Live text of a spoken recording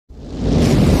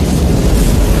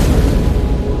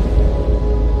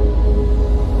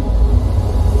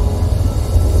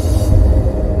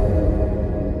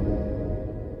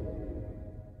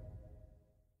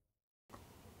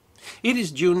It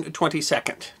is June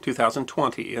 22nd,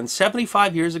 2020, and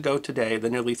 75 years ago today,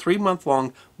 the nearly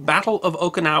 3-month-long Battle of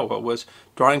Okinawa was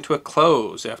drawing to a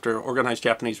close after organized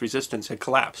Japanese resistance had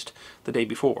collapsed the day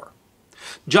before.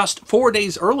 Just 4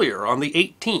 days earlier, on the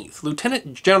 18th,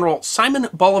 Lieutenant General Simon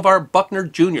Bolivar Buckner,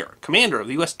 Jr., commander of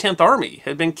the U.S. 10th Army,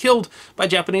 had been killed by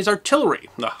Japanese artillery,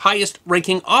 the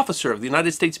highest-ranking officer of the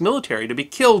United States military to be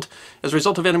killed as a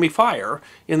result of enemy fire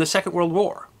in the Second World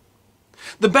War.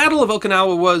 The Battle of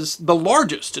Okinawa was the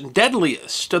largest and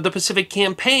deadliest of the Pacific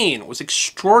Campaign. It was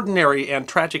extraordinary and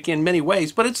tragic in many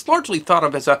ways, but it's largely thought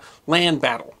of as a land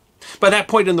battle. By that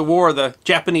point in the war, the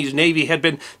Japanese Navy had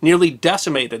been nearly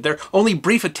decimated. Their only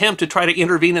brief attempt to try to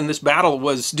intervene in this battle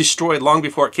was destroyed long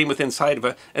before it came within sight of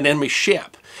an enemy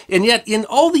ship. And yet, in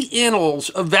all the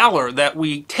annals of valor that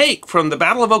we take from the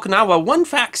Battle of Okinawa, one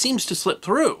fact seems to slip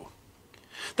through: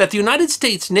 that the United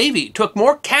States Navy took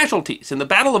more casualties in the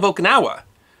Battle of Okinawa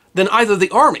than either the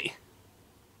Army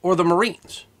or the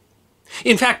Marines.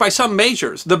 In fact, by some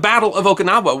measures, the Battle of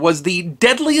Okinawa was the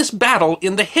deadliest battle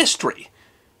in the history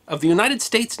of the United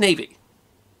States Navy.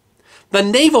 The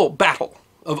Naval Battle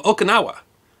of Okinawa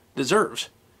deserves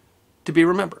to be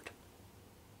remembered.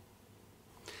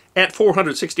 At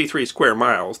 463 square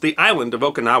miles, the island of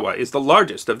Okinawa is the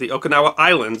largest of the Okinawa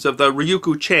Islands of the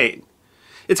Ryukyu chain.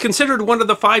 It's considered one of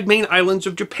the 5 main islands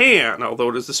of Japan, although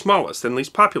it is the smallest and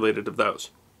least populated of those.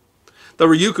 The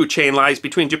Ryukyu chain lies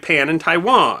between Japan and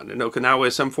Taiwan, and Okinawa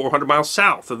is some 400 miles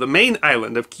south of the main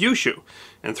island of Kyushu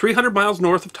and 300 miles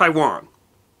north of Taiwan.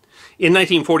 In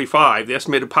 1945, the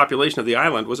estimated population of the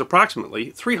island was approximately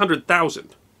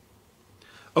 300,000.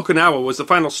 Okinawa was the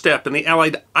final step in the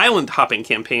Allied island-hopping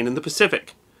campaign in the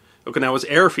Pacific. Okinawa's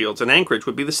airfields and anchorage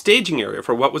would be the staging area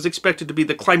for what was expected to be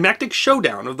the climactic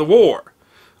showdown of the war: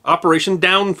 Operation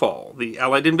Downfall, the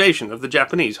Allied invasion of the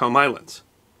Japanese home islands.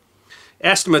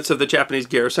 Estimates of the Japanese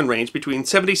garrison ranged between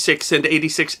 76 and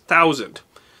 86,000.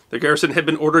 The garrison had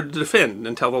been ordered to defend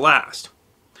until the last.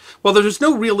 While there was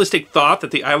no realistic thought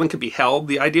that the island could be held,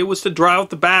 the idea was to draw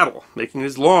out the battle, making it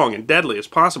as long and deadly as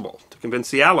possible, to convince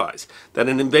the Allies that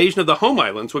an invasion of the home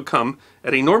islands would come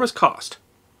at enormous cost.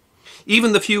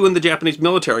 Even the few in the Japanese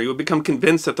military who had become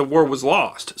convinced that the war was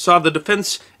lost saw the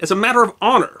defense as a matter of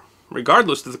honor,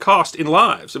 regardless of the cost in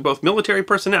lives of both military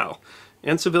personnel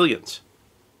and civilians.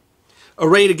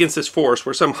 Arrayed against this force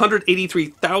were some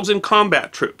 183,000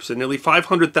 combat troops and nearly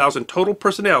 500,000 total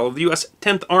personnel of the U.S.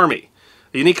 10th Army,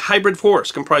 a unique hybrid force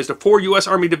comprised of 4 U.S.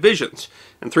 Army divisions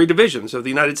and 3 divisions of the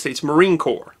United States Marine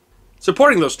Corps.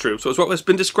 Supporting those troops was what has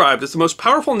been described as the most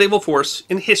powerful naval force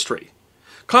in history.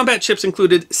 Combat ships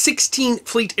included 16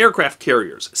 fleet aircraft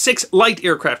carriers, 6 light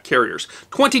aircraft carriers,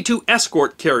 22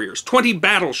 escort carriers, 20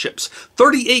 battleships,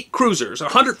 38 cruisers,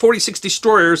 146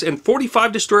 destroyers, and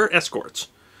 45 destroyer escorts,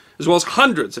 as well as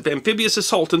hundreds of amphibious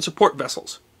assault and support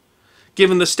vessels.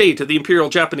 Given the state of the Imperial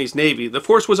Japanese Navy, the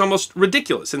force was almost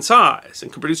ridiculous in size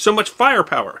and could produce so much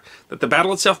firepower that the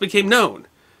battle itself became known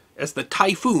as the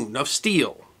Typhoon of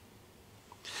Steel.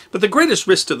 But the greatest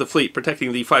risk to the fleet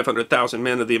protecting the 500,000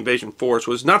 men of the invasion force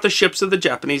was not the ships of the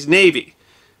Japanese Navy,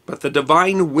 but the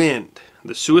divine wind,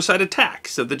 the suicide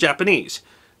attacks of the Japanese,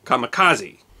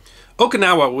 Kamikaze.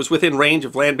 Okinawa was within range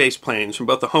of land-based planes from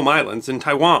both the home islands and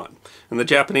Taiwan, and the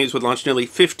Japanese would launch nearly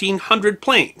 1,500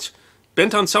 planes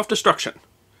bent on self-destruction,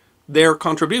 their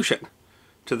contribution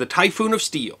to the Typhoon of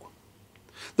Steel.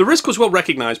 The risk was well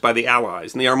recognized by the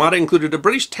Allies, and the armada included a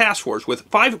British task force with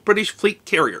 5 British fleet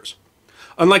carriers.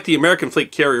 Unlike the American fleet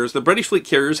carriers, the British fleet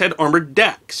carriers had armored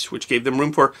decks, which gave them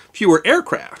room for fewer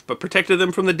aircraft, but protected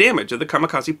them from the damage of the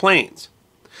Kamikaze planes.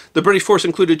 The British force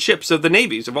included ships of the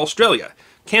navies of Australia,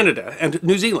 Canada, and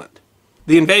New Zealand.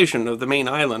 The invasion of the main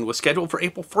island was scheduled for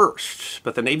April 1st,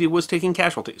 but the Navy was taking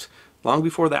casualties long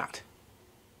before that.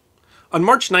 On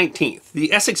March 19th,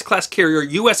 the Essex-class carrier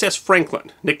USS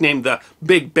Franklin, nicknamed the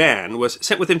Big Ben, was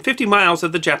sent within 50 miles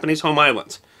of the Japanese home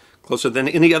islands, closer than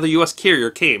any other U.S. carrier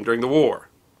came during the war.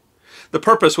 The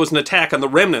purpose was an attack on the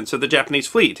remnants of the Japanese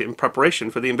fleet in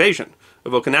preparation for the invasion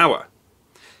of Okinawa.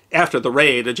 After the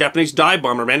raid, a Japanese dive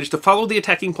bomber managed to follow the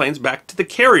attacking planes back to the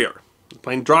carrier. The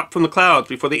plane dropped from the clouds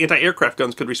before the anti-aircraft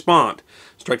guns could respond,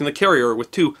 striking the carrier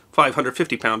with 2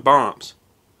 550-pound bombs.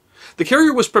 The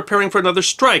carrier was preparing for another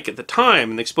strike at the time,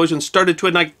 and the explosions started to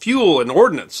ignite fuel and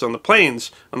ordnance on the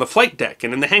planes, on the flight deck,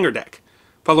 and in the hangar deck,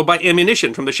 followed by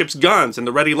ammunition from the ship's guns and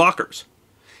the ready lockers.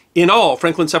 In all,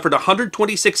 Franklin suffered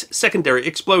 126 secondary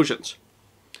explosions.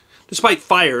 Despite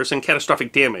fires and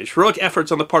catastrophic damage, heroic efforts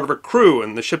on the part of her crew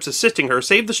and the ships assisting her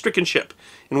saved the stricken ship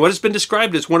in what has been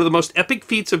described as one of the most epic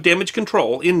feats of damage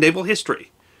control in naval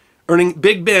history, earning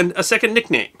Big Ben a second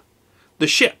nickname: the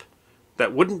ship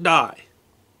that wouldn't die.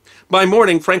 By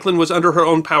morning, Franklin was under her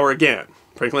own power again.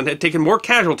 Franklin had taken more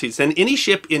casualties than any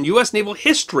ship in U.S. naval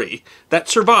history that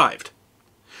survived.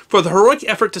 For the heroic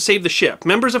effort to save the ship,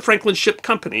 members of Franklin's ship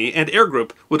company and air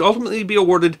group would ultimately be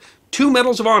awarded 2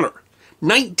 Medals of Honor,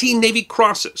 19 Navy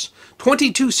Crosses,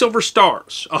 22 Silver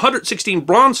Stars, 116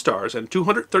 Bronze Stars, and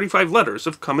 235 letters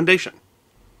of commendation.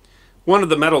 One of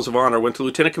the Medals of Honor went to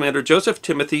Lieutenant Commander Joseph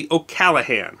Timothy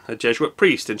O'Callahan, a Jesuit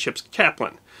priest and ship's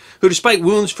chaplain, who despite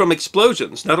wounds from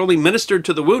explosions not only ministered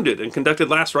to the wounded and conducted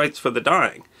last rites for the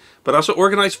dying, but also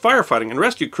organized firefighting and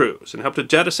rescue crews and helped to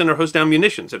jettison or hose down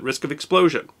munitions at risk of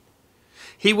explosion.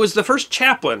 He was the first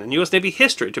chaplain in U.S. Navy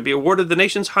history to be awarded the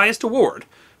nation's highest award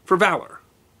for valor.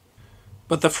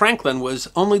 But the Franklin was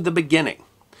only the beginning.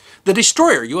 The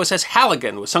destroyer USS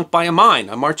Halligan was sunk by a mine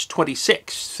on March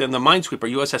 26th, and the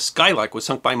minesweeper USS Skylark was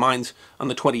sunk by mines on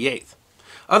the 28th.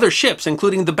 Other ships,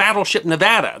 including the battleship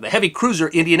Nevada, the heavy cruiser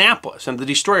Indianapolis, and the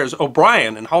destroyers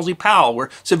O'Brien and Halsey Powell,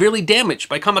 were severely damaged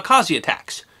by kamikaze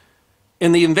attacks.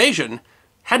 And the invasion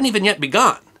hadn't even yet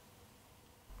begun.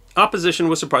 Opposition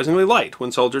was surprisingly light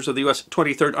when soldiers of the U.S.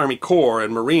 23rd Army Corps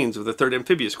and Marines of the 3rd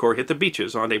Amphibious Corps hit the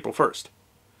beaches on April 1st.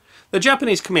 The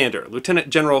Japanese commander, Lieutenant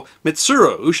General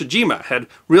Mitsuru Ushijima, had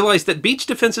realized that beach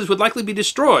defenses would likely be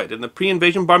destroyed in the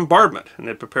pre-invasion bombardment and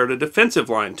had prepared a defensive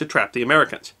line to trap the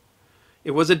Americans.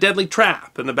 It was a deadly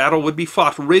trap, and the battle would be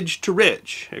fought ridge to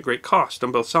ridge, at great cost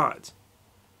on both sides.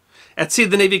 At sea,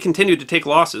 the Navy continued to take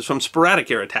losses from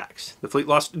sporadic air attacks. The fleet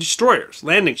lost destroyers,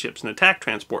 landing ships, and attack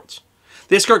transports.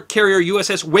 The escort carrier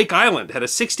USS Wake Island had a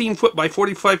 16-foot by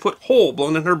 45-foot hole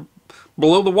blown in her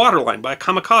below the waterline by a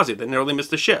kamikaze that narrowly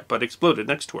missed the ship but exploded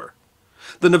next to her.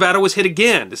 The Nevada was hit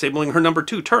again, disabling her number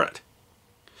 2 turret.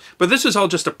 But this was all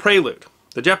just a prelude.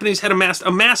 The Japanese had amassed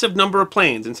a massive number of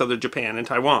planes in southern Japan and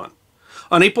Taiwan.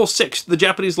 On April 6th, the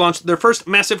Japanese launched their first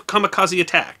massive kamikaze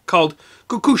attack, called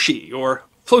Kukushi, or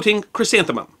floating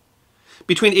chrysanthemum.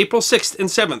 Between April 6th and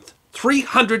 7th,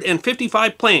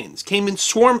 355 planes came in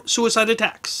swarm suicide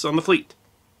attacks on the fleet.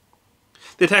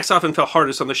 The attacks often fell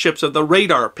hardest on the ships of the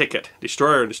radar picket,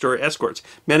 destroyer and destroyer escorts,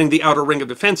 manning the outer ring of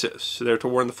defenses, there to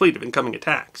warn the fleet of incoming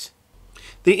attacks.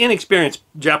 The inexperienced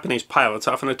Japanese pilots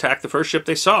often attacked the first ship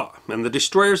they saw, and the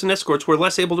destroyers and escorts were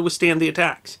less able to withstand the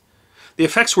attacks. The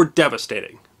effects were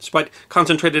devastating. Despite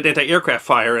concentrated anti-aircraft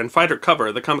fire and fighter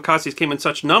cover, the kamikazes came in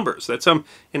such numbers that some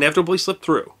inevitably slipped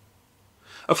through.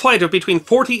 A flight of between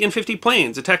 40 and 50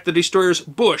 planes attacked the destroyers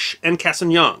Bush and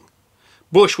Cassin-Young.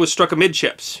 Bush was struck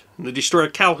amidships. The destroyer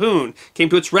Calhoun came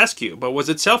to its rescue, but was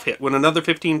itself hit when another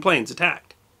 15 planes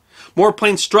attacked. More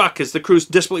planes struck as the crews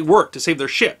desperately worked to save their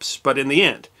ships, but in the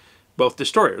end, both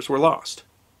destroyers were lost.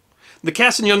 The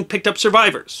Cassin-Young picked up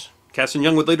survivors.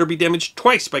 Cassin-Young would later be damaged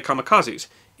twice by kamikazes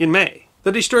in May.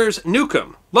 The destroyers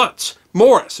Newcomb, Lutz,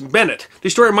 Morris, Bennett,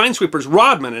 destroyer minesweepers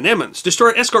Rodman and Emmons,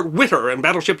 destroyer escort Witter, and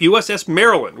battleship USS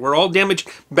Maryland were all damaged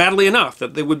badly enough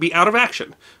that they would be out of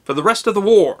action for the rest of the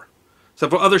war.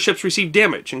 Several other ships received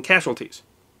damage and casualties.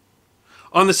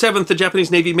 On the 7th, the Japanese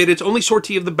Navy made its only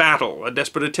sortie of the battle, a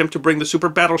desperate attempt to bring the super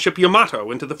battleship Yamato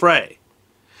into the fray.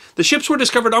 The ships were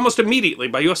discovered almost immediately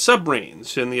by U.S.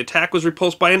 submarines, and the attack was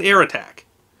repulsed by an air attack.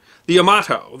 The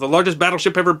Yamato, the largest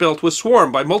battleship ever built, was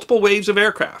swarmed by multiple waves of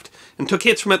aircraft, and took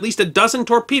hits from at least a dozen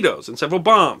torpedoes and several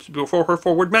bombs before her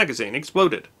forward magazine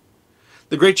exploded.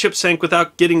 The great ship sank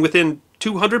without getting within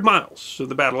 200 miles of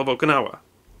the Battle of Okinawa.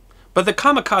 But the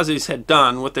kamikazes had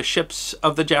done what the ships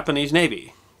of the Japanese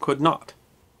Navy could not.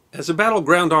 As the battle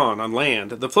ground on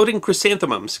land, the floating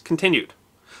chrysanthemums continued.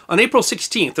 On April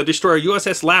 16th, the destroyer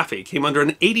USS Laffey came under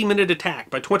an 80-minute attack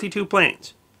by 22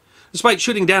 planes. Despite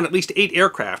shooting down at least 8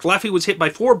 aircraft, Laffey was hit by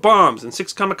 4 bombs and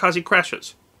 6 kamikaze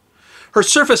crashes. Her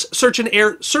surface search and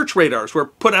air search radars were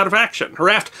put out of action. Her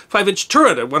aft 5-inch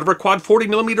turret and one of her quad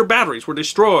 40mm batteries were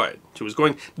destroyed. She was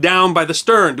going down by the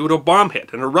stern due to a bomb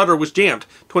hit, and her rudder was jammed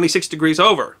 26 degrees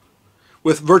over,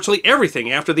 with virtually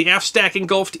everything after the aft stack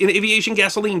engulfed in aviation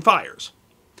gasoline fires.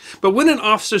 But when an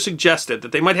officer suggested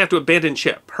that they might have to abandon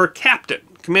ship, her captain,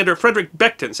 Commander Frederick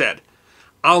Beckton, said,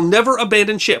 "I'll never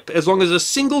abandon ship as long as a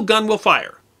single gun will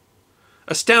fire."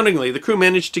 Astoundingly, the crew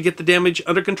managed to get the damage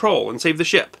under control and save the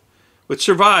ship, which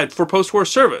survived for post-war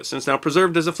service and is now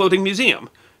preserved as a floating museum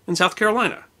in South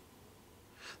Carolina.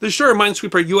 The destroyer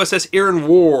minesweeper USS Aaron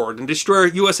Ward and destroyer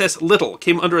USS Little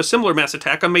came under a similar mass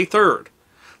attack on May 3rd.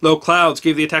 Low clouds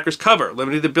gave the attackers cover,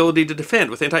 limiting the ability to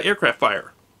defend with anti-aircraft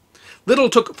fire.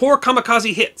 Little took 4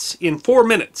 kamikaze hits in 4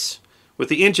 minutes, with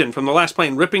the engine from the last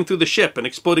plane ripping through the ship and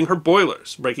exploding her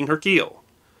boilers, breaking her keel.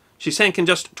 She sank in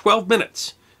just 12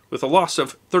 minutes, with a loss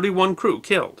of 31 crew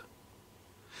killed.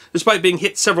 Despite being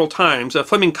hit several times, a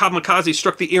Fleming kamikaze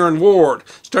struck the Aaron Ward,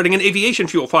 starting an aviation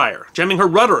fuel fire, jamming her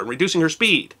rudder and reducing her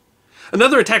speed.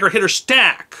 Another attacker hit her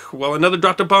stack, while another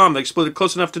dropped a bomb that exploded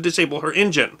close enough to disable her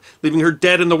engine, leaving her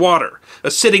dead in the water, a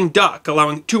sitting duck,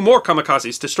 allowing 2 more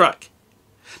kamikazes to strike.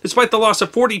 Despite the loss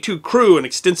of 42 crew and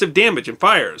extensive damage and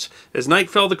fires, as night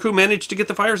fell, the crew managed to get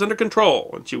the fires under control,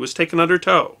 and she was taken under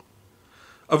tow.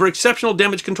 Of her exceptional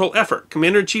damage control effort,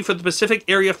 Commander-in-Chief of the Pacific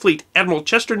Area Fleet, Admiral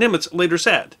Chester Nimitz, later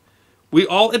said, "We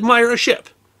all admire a ship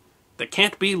that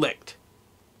can't be licked."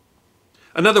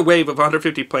 Another wave of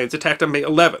 150 planes attacked on May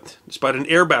 11th. Despite an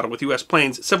air battle with U.S.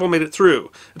 planes, several made it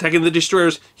through, attacking the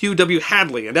destroyers Hugh W.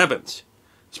 Hadley and Evans.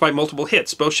 Despite multiple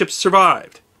hits, both ships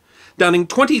survived. Downing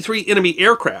 23 enemy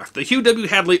aircraft, the Hugh W.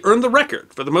 Hadley earned the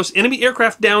record for the most enemy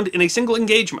aircraft downed in a single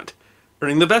engagement,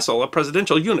 earning the vessel a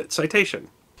Presidential Unit citation.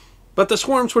 But the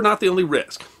swarms were not the only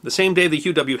risk. The same day the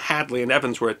Hugh W. Hadley and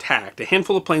Evans were attacked, a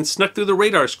handful of planes snuck through the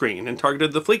radar screen and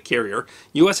targeted the fleet carrier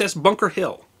USS Bunker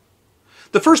Hill.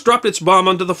 The first dropped its bomb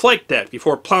onto the flight deck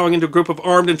before plowing into a group of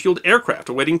armed and fueled aircraft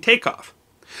awaiting takeoff.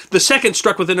 The second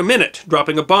struck within a minute,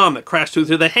 dropping a bomb that crashed through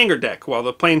the hangar deck while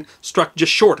the plane struck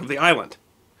just short of the island.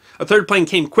 A third plane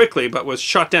came quickly but was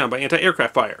shot down by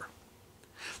anti-aircraft fire.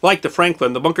 Like the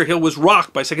Franklin, the Bunker Hill was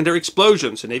rocked by secondary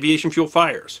explosions and aviation fuel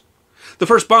fires. The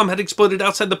first bomb had exploded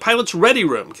outside the pilot's ready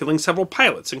room, killing several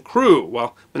pilots and crew,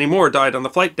 while many more died on the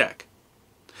flight deck.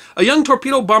 A young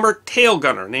torpedo bomber tail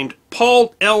gunner named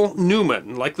Paul L.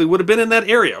 Newman likely would have been in that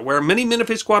area, where many men of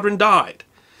his squadron died.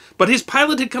 But his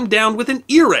pilot had come down with an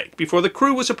earache before the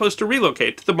crew was supposed to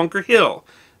relocate to the Bunker Hill,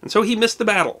 and so he missed the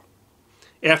battle.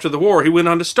 After the war, he went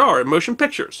on to star in motion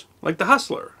pictures, like The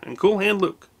Hustler and Cool Hand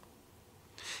Luke.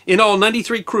 In all,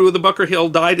 93 crew of the Bunker Hill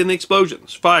died in the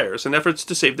explosions, fires, and efforts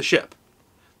to save the ship.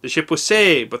 The ship was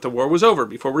saved, but the war was over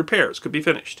before repairs could be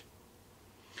finished.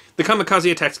 The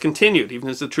kamikaze attacks continued, even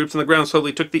as the troops on the ground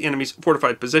slowly took the enemy's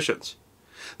fortified positions.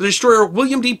 The destroyer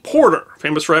William D. Porter,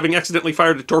 famous for having accidentally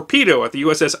fired a torpedo at the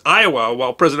USS Iowa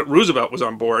while President Roosevelt was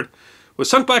on board, was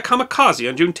sunk by a kamikaze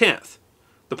on June 10th.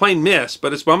 The plane missed,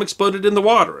 but its bomb exploded in the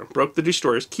water and broke the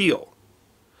destroyer's keel.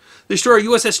 The destroyer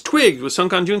USS Twiggs was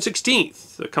sunk on June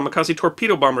 16th. The kamikaze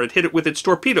torpedo bomber had hit it with its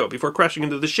torpedo before crashing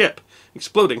into the ship,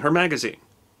 exploding her magazine.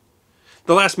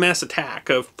 The last mass attack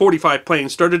of 45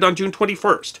 planes started on June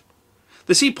 21st.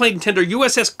 The seaplane tender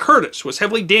USS Curtis was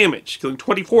heavily damaged, killing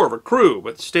 24 of her crew,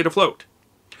 but stayed afloat.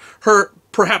 Her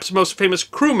perhaps most famous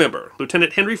crew member,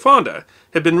 Lieutenant Henry Fonda,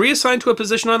 had been reassigned to a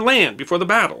position on land before the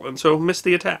battle, and so missed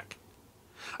the attack.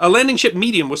 A landing ship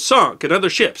medium was sunk, and other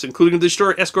ships, including the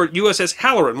destroyer escort USS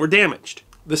Halloran, were damaged.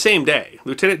 The same day,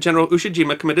 Lieutenant General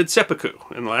Ushijima committed seppuku,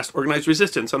 and the last organized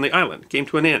resistance on the island came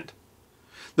to an end.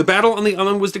 The battle on the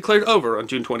island was declared over on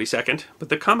June 22nd, but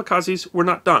the kamikazes were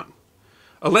not done.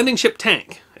 A landing ship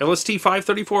tank,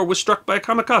 LST-534, was struck by a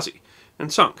kamikaze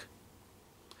and sunk.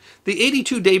 The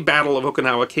 82-day Battle of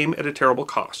Okinawa came at a terrible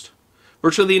cost.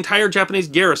 Virtually the entire Japanese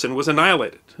garrison was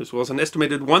annihilated, as well as an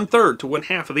estimated 1/3 to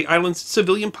 1/2 of the island's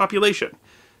civilian population,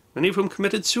 many of whom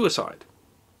committed suicide.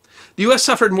 The U.S.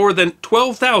 suffered more than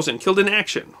 12,000 killed in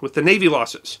action, with the Navy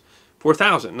losses,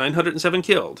 4,907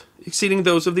 killed, exceeding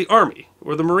those of the Army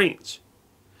or the Marines.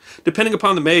 Depending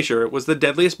upon the measure, it was the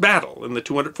deadliest battle in the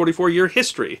 244-year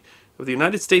history of the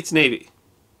United States Navy.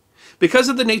 Because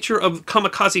of the nature of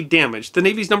kamikaze damage, the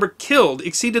Navy's number killed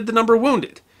exceeded the number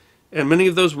wounded, and many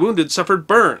of those wounded suffered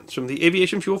burns from the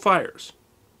aviation fuel fires.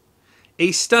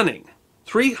 A stunning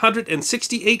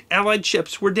 368 Allied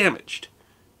ships were damaged,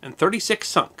 and 36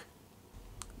 sunk.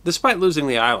 Despite losing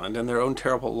the island and their own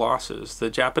terrible losses, the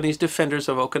Japanese defenders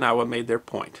of Okinawa made their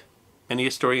point. Many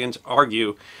historians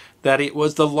argue that it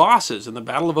was the losses in the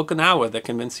Battle of Okinawa that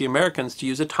convinced the Americans to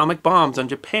use atomic bombs on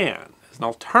Japan as an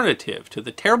alternative to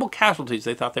the terrible casualties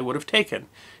they thought they would have taken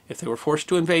if they were forced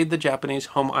to invade the Japanese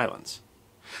home islands.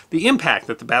 The impact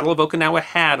that the Battle of Okinawa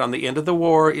had on the end of the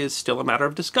war is still a matter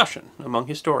of discussion among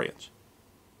historians.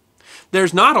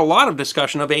 There's not a lot of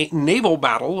discussion of a naval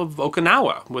battle of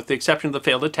Okinawa. With the exception of the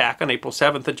failed attack on April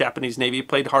 7th, the Japanese Navy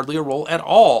played hardly a role at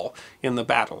all in the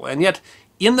battle. And yet,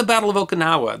 in the Battle of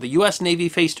Okinawa, the U.S. Navy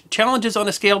faced challenges on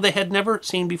a scale they had never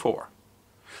seen before.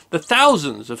 The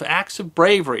thousands of acts of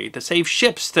bravery to save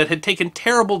ships that had taken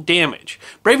terrible damage,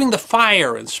 braving the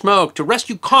fire and smoke to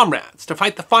rescue comrades, to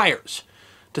fight the fires,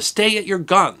 to stay at your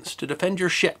guns, to defend your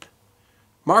ship,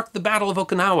 marked the Battle of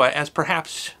Okinawa as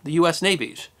perhaps the U.S.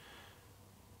 Navy's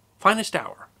finest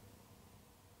hour.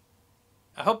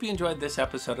 I hope you enjoyed this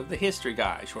episode of The History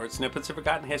Guy, short snippets of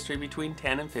forgotten history between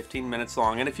 10 and 15 minutes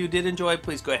long. And if you did enjoy,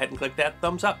 please go ahead and click that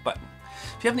thumbs up button.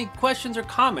 If you have any questions or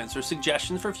comments or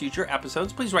suggestions for future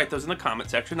episodes, please write those in the comment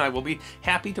section. I will be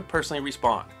happy to personally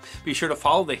respond. Be sure to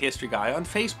follow The History Guy on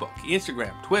Facebook,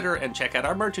 Instagram, Twitter, and check out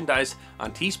our merchandise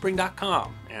on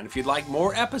teespring.com. And if you'd like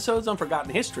more episodes on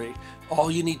Forgotten History,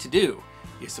 all you need to do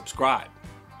is subscribe.